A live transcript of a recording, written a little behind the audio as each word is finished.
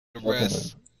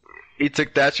rest. He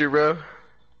took Thatcher, bro.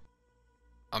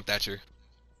 I'm Thatcher.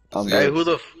 Hey, who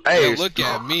the? Hey, yo, look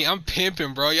at me. I'm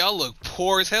pimping, bro. Y'all look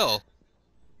poor as hell.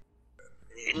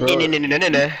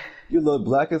 Nah. You look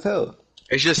black as hell.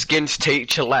 It's just skin's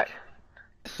chillax.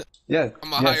 Yeah.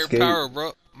 I'm a higher power,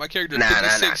 bro. My character's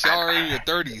 56. Y'all are in your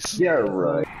 30s. Yeah,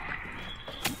 right.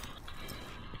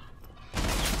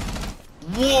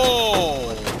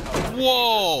 Whoa!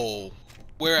 Whoa!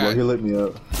 Where at? Well, he lit me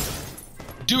up.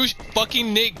 Dude,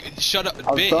 fucking Nick, shut up,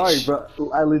 I'm bitch. sorry, bro.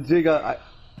 I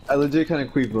legit kind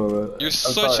of queef, bro. You're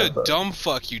such a dumb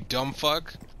fuck, you dumb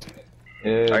fuck.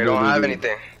 Yeah, I don't have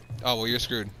anything. Oh, well, you're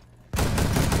screwed.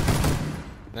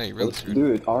 No, you're really screwed.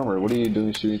 Dude, armor, what are you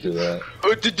doing shooting through that?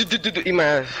 Eat my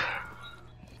ass.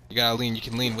 You gotta lean, you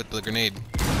can lean with the grenade.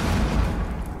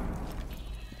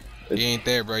 He ain't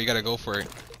there, bro. You gotta go for it.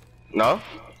 No?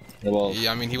 Well,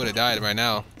 Yeah, I mean, he would've died right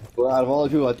now. well, out of all the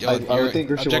people, I would think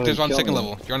objective's on second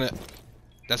level. You're on it.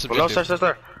 That's objective. No,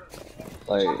 start.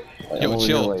 Like yo,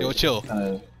 chill. like, Yo, chill.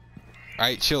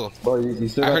 Alright, chill. Bro, you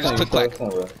still I heard got his click time,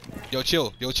 bro. Yo,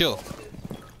 chill. Yo, chill.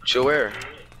 Chill where?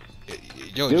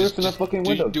 Yo, just in that fucking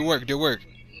window. Do work. Do work.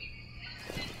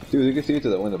 Dude, you can see it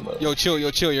through that window, bro. Yo, chill.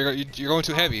 Yo, chill. You're going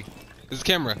too heavy. There's a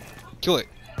camera. Kill it.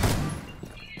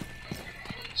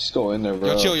 Just go in there,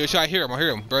 bro. Yo, chill. Yo, chill. I hear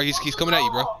him, bro. He's coming at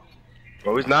you, bro.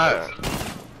 Bro, he's not.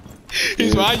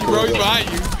 He's behind you, bro. He's behind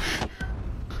you.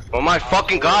 Oh my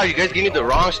fucking god, you guys gave me the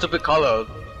wrong stupid color.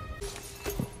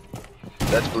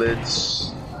 That's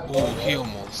Blitz. Oh, he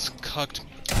almost cucked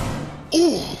me.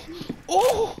 Ooh!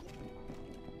 Ooh!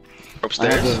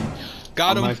 Upstairs?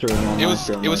 Got him.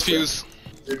 It was Fuse.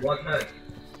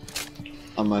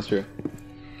 I'm master.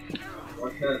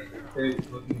 Where's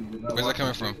that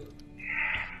coming from?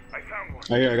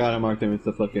 Oh, here, I got him marked him. It's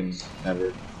the fuking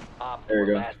advert. There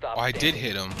you go. Oh, I did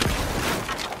hit him.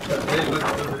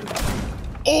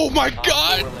 Oh my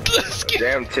god! Let's get.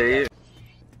 Damn, Tate.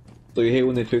 So you hate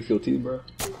when they fix your teeth, bro?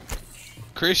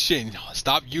 Christian,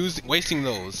 stop wasting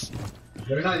those.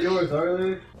 They're not yours, are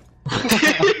they?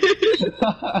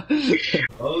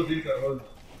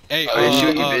 Hey,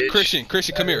 Christian,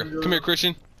 come here,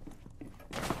 Christian.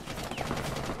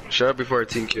 Shut up before I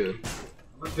team kill.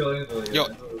 Yo,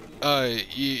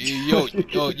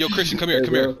 yo, Christian, come here,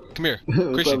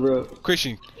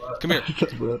 Christian, come here.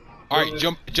 All right,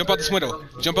 jump out this window,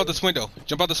 jump out this window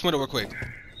real quick.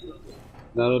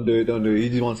 No, don't do it, He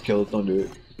just wants kills, don't do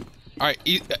it. All right,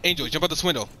 Angel, jump out this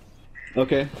window.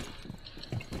 Okay.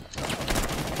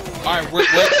 All right, where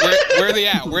are they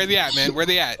at? Man? Where are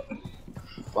they at?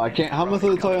 Well, I can't. How am I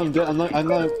supposed to tell you I'm dead? I'm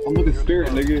looking spirit,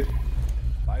 nigga.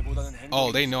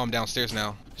 Oh, they know I'm downstairs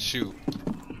now. Shoot.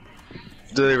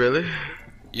 Do they really?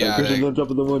 Yeah. Hey, Christian, don't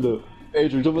jump in the window.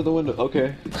 Adrian, jump in the window.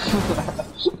 Okay.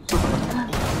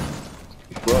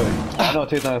 Bro, I know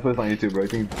Tate's not put this on YouTube, bro. I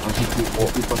think I'm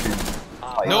too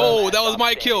fucking. No, that was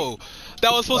my kill.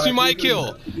 That was supposed to be my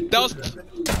kill. That was.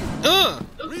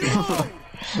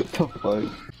 What the fuck?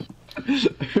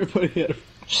 Everybody had.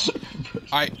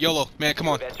 Alright, YOLO, man, come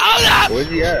on. Where's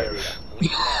he at?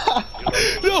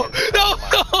 No!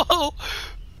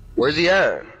 Where's he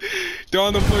at? They're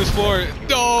on the first floor.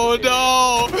 No!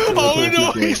 Oh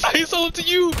no! He's something to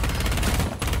you!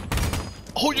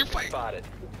 Oh, you're fighting.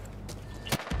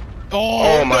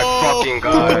 Oh my fucking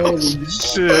god. Holy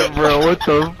shit, bro. What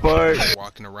the fuck?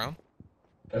 Walking around.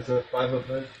 That's a 5 of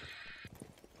 5.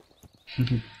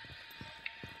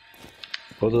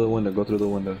 Go to the window, go through the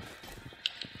window.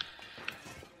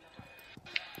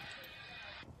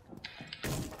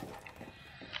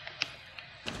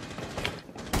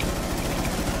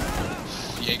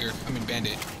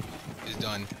 Bandit is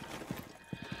done.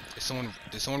 Did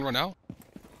someone run out?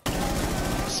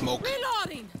 Smoke.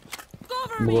 Reloading.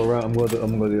 I'm gonna go around. I'm gonna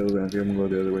go the other way. I'm gonna go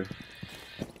the other way.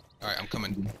 Alright, I'm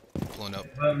coming. Pulling up.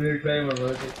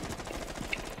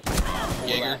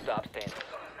 Jaeger.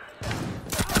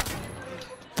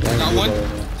 Got one.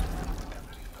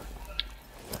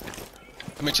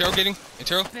 I'm interrogating.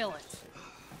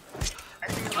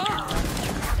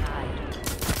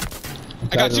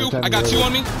 I got two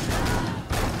on me.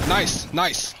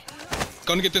 Nice.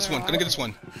 Gonna get this one.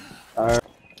 Alright.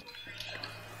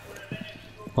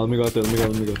 Let me go out there.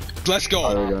 Let me go. Let's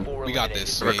go. Right, we got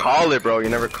this. Never call it, bro. You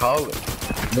never call it.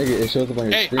 Nigga, it shows up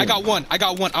on your screen. I got one. I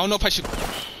don't know if I should.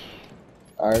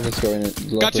 Alright, let's go in it.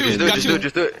 Got two.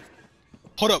 Just do it.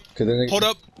 Hold up.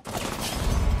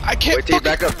 I can't. Wait, take it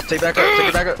back up.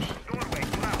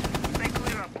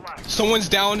 Someone's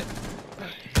down.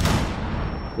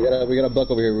 We got a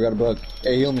buck over here.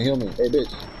 Hey, heal me. Hey,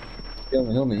 bitch. Heal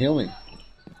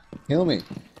me.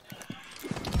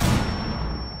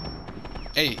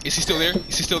 Hey, is he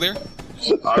still there?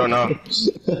 I don't know.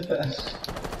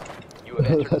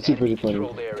 That's actually pretty funny.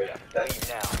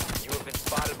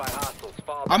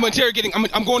 I'm interrogating.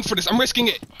 I'm going for this. I'm risking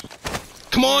it.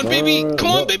 Come on, baby. Come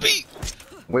on, baby.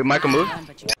 Wait, Michael, move.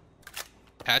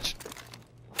 Hatch.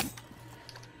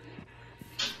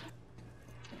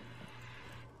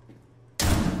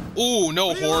 Ooh,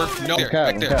 no, whore. No.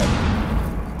 Back there.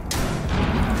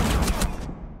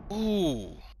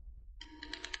 Ooh.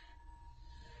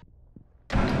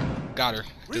 Got her.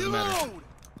 Doesn't matter.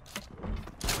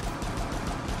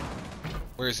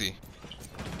 Where is he?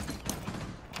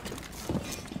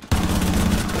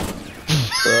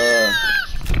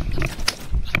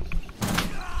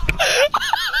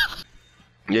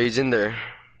 Yeah, he's in there.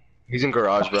 He's in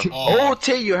garage, bro. Oh,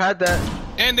 Tay, you had that.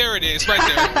 And there it is, right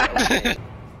there.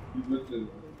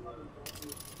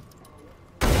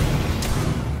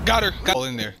 Got her. Got all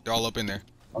in there. They're all up in there.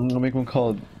 I'm gonna make one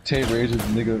called Tay Rage's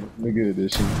nigga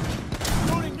edition.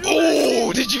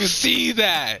 Oh, did you see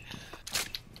that?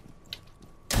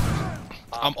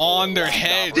 I'm on their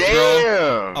heads,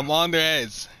 bro. I'm on their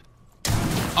heads.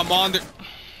 I'm on their.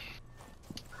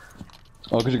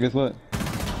 Oh, cause you guess what?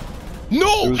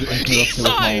 No! East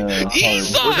side!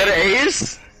 East side! Was that an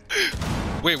ace?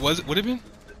 Wait, was it? Would it been?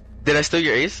 Did I steal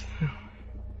your ace?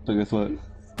 So guess what?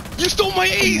 You stole my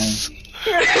ace!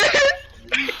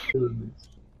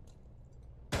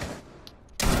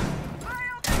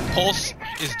 Pulse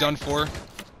is done for.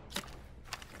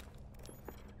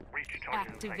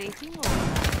 Activating.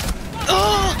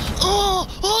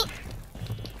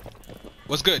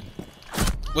 What's good?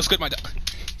 What's good, my dog?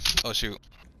 Oh shoot.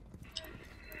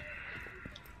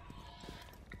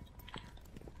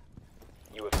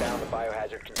 You have found the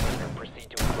biohazard container. Proceed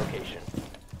to its location.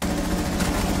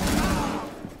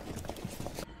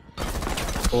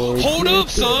 Hold up,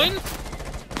 son!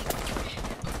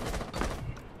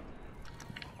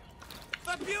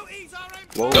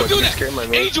 Whoa, Don't do that! Scared my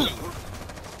man. Angel!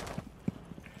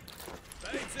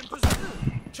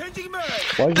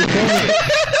 Why did you kill me?